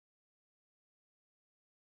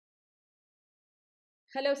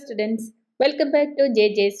Hello students, welcome back to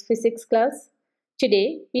JJ's physics class.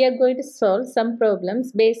 Today we are going to solve some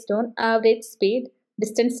problems based on average speed,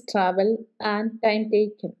 distance travel and time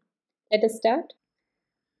taken. Let us start.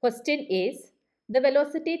 Question is, the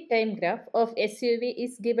velocity time graph of SUV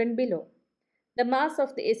is given below. The mass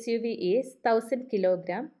of the SUV is 1000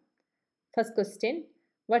 kg. First question,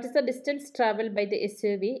 what is the distance traveled by the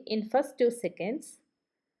SUV in first 2 seconds?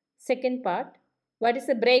 Second part, what is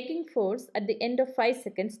the braking force at the end of 5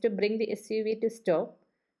 seconds to bring the SUV to stop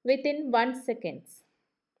within 1 second?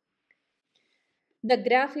 The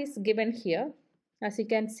graph is given here. As you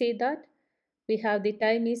can see that we have the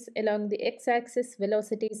time is along the x-axis,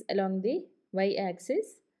 velocity is along the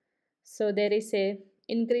y-axis. So there is a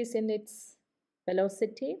increase in its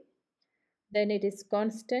velocity. Then it is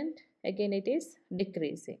constant. Again it is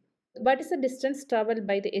decreasing. What is the distance traveled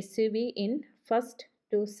by the SUV in first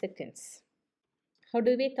 2 seconds? How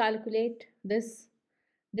do we calculate this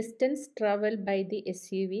distance traveled by the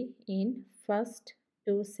SUV in first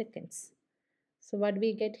 2 seconds? So what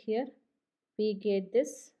we get here? We get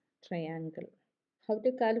this triangle. How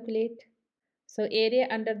to calculate? So area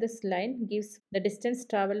under this line gives the distance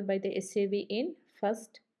traveled by the SUV in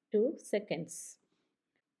first 2 seconds.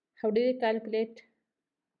 How do we calculate?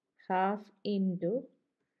 Half into,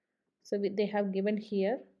 so they have given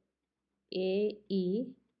here AE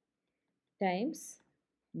times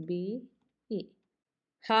BE.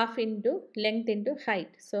 Half into length into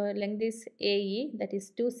height. So length is AE, that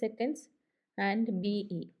is 2 seconds, and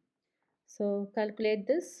BE. So calculate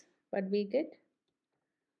this, what we get?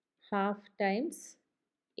 Half times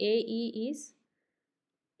AE is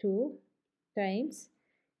 2 times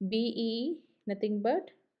BE, nothing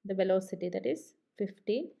but the velocity, that is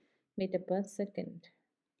 15 meter per second.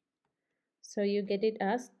 So you get it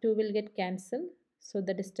as 2 will get cancelled. So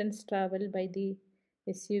the distance traveled by the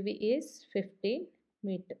SUV is 15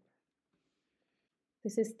 meter.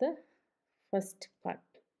 This is the first part.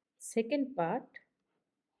 Second part,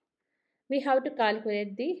 we have to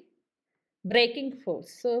calculate the braking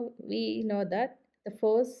force. So we know that the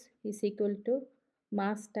force is equal to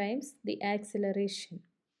mass times the acceleration.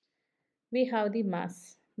 We have the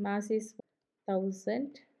mass. Mass is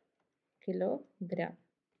 1000 kilogram.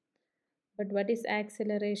 But what is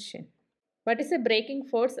acceleration? What is the braking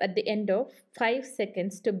force at the end of 5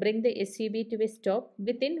 seconds to bring the SUV to a stop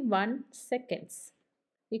within 1 second?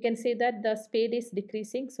 You can see that the speed is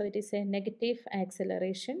decreasing, so it is a negative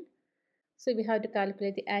acceleration. So we have to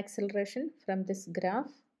calculate the acceleration from this graph.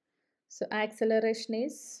 So acceleration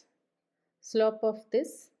is slope of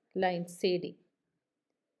this line CD.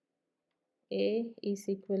 A is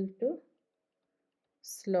equal to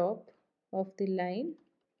slope of the line.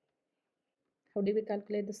 How do we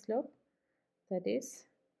calculate the slope? That is,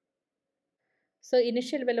 so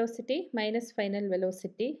initial velocity minus final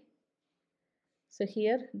velocity. So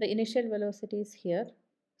here the initial velocity is here.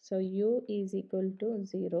 So U is equal to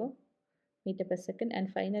 0 meter per second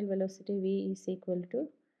and final velocity V is equal to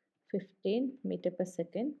 15 meter per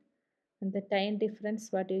second. And the time difference,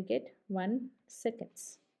 what you get? 1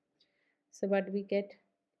 seconds. So what we get?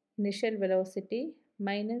 Initial velocity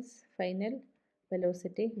minus final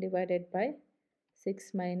velocity divided by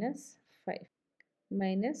 6 minus 5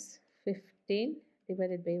 minus 15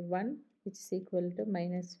 divided by 1, which is equal to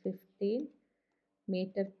minus 15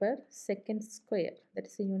 meter per second square. That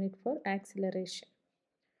is a unit for acceleration.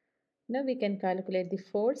 Now we can calculate the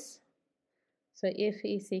force. So F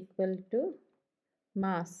is equal to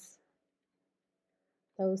mass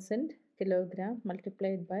 1000 kilogram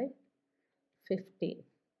multiplied by 15.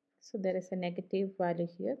 So there is a negative value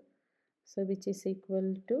here. So which is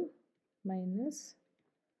equal to minus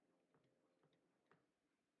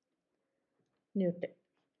Newton.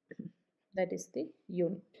 That is the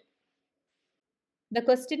unit. The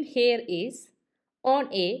question here is, on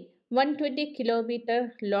a 120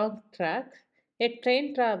 kilometer long track, a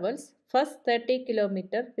train travels first 30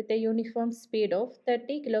 kilometer with a uniform speed of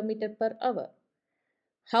 30 kilometer per hour.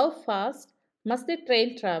 How fast must the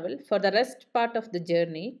train travel for the rest part of the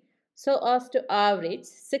journey so as to average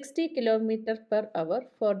 60 kilometer per hour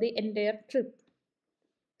for the entire trip?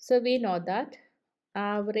 So we know that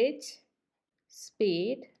average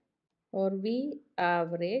speed, or V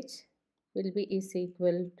average, will be is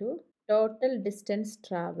equal to total distance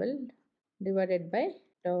traveled divided by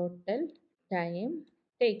total time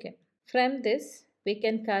taken. From this we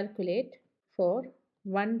can calculate for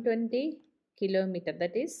 120 kilometer,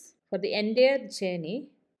 that is for the entire journey,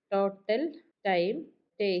 total time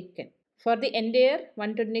taken. For the entire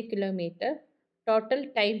 120 kilometer total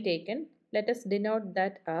time taken, let us denote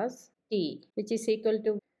that as T, which is equal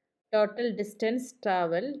to total distance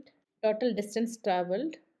traveled total distance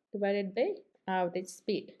traveled divided by average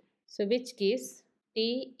speed. So which gives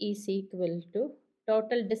t is equal to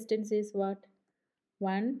total distance is what?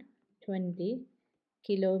 120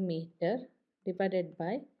 kilometer divided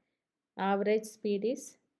by average speed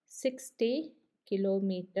is 60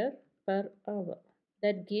 kilometer per hour.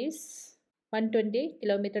 That gives 120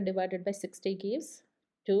 kilometer divided by 60 gives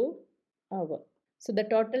 2 hour. So the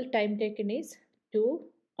total time taken is 2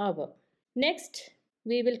 hour. Next,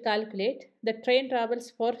 we will calculate the train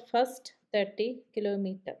travels for first 30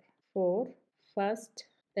 kilometer. For first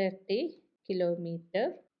 30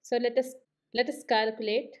 kilometer. So let us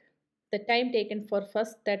calculate the time taken for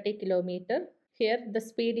first 30 kilometer. Here the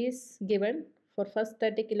speed is given for first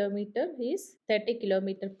 30 kilometer is 30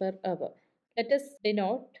 kilometer per hour. Let us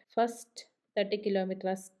denote first 30 kilometer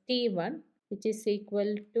as T1, which is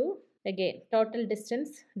equal to again total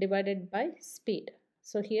distance divided by speed.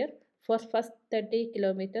 So here for first 30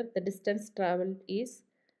 kilometer the distance traveled is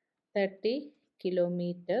 30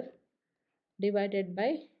 kilometer divided by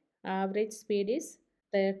average speed is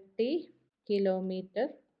 30 kilometer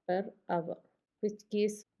per hour, which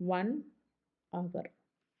gives 1 hour.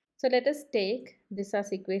 So let us take this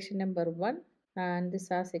as equation number 1 and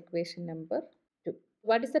this as equation number 2.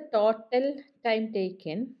 What is the total time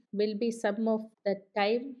taken will be sum of the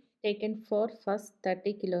time taken for first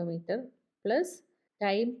 30 kilometer plus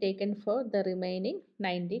time taken for the remaining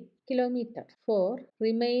 90 kilometer. For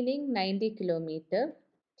remaining 90 kilometer,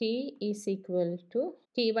 t is equal to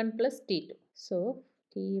t1 plus t2. So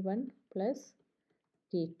t1 plus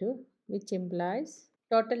t2, which implies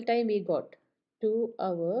total time we got 2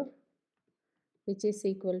 hour, which is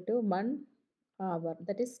equal to 1 hour,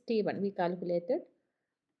 that is t1 we calculated,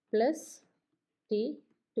 plus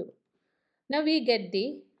t2. Now we get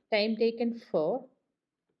the time taken for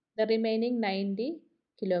the remaining 90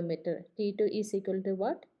 kilometer. t2 is equal to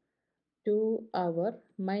what? 2 hour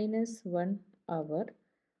minus 1 hour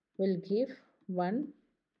will give 1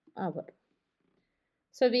 hour.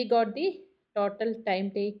 So we got the total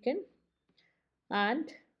time taken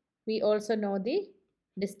and we also know the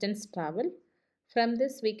distance travel. From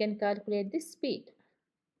this we can calculate the speed.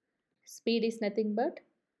 Speed is nothing but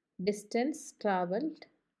distance traveled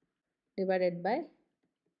divided by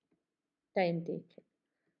time taken.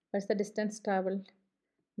 What's the distance traveled?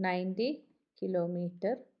 90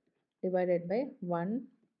 kilometer divided by 1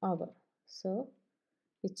 hour. So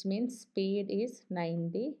which means speed is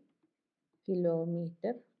 90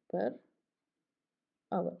 kilometer per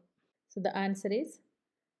hour. So the answer is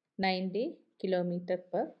 90 kilometer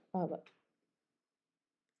per hour.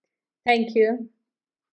 Thank you.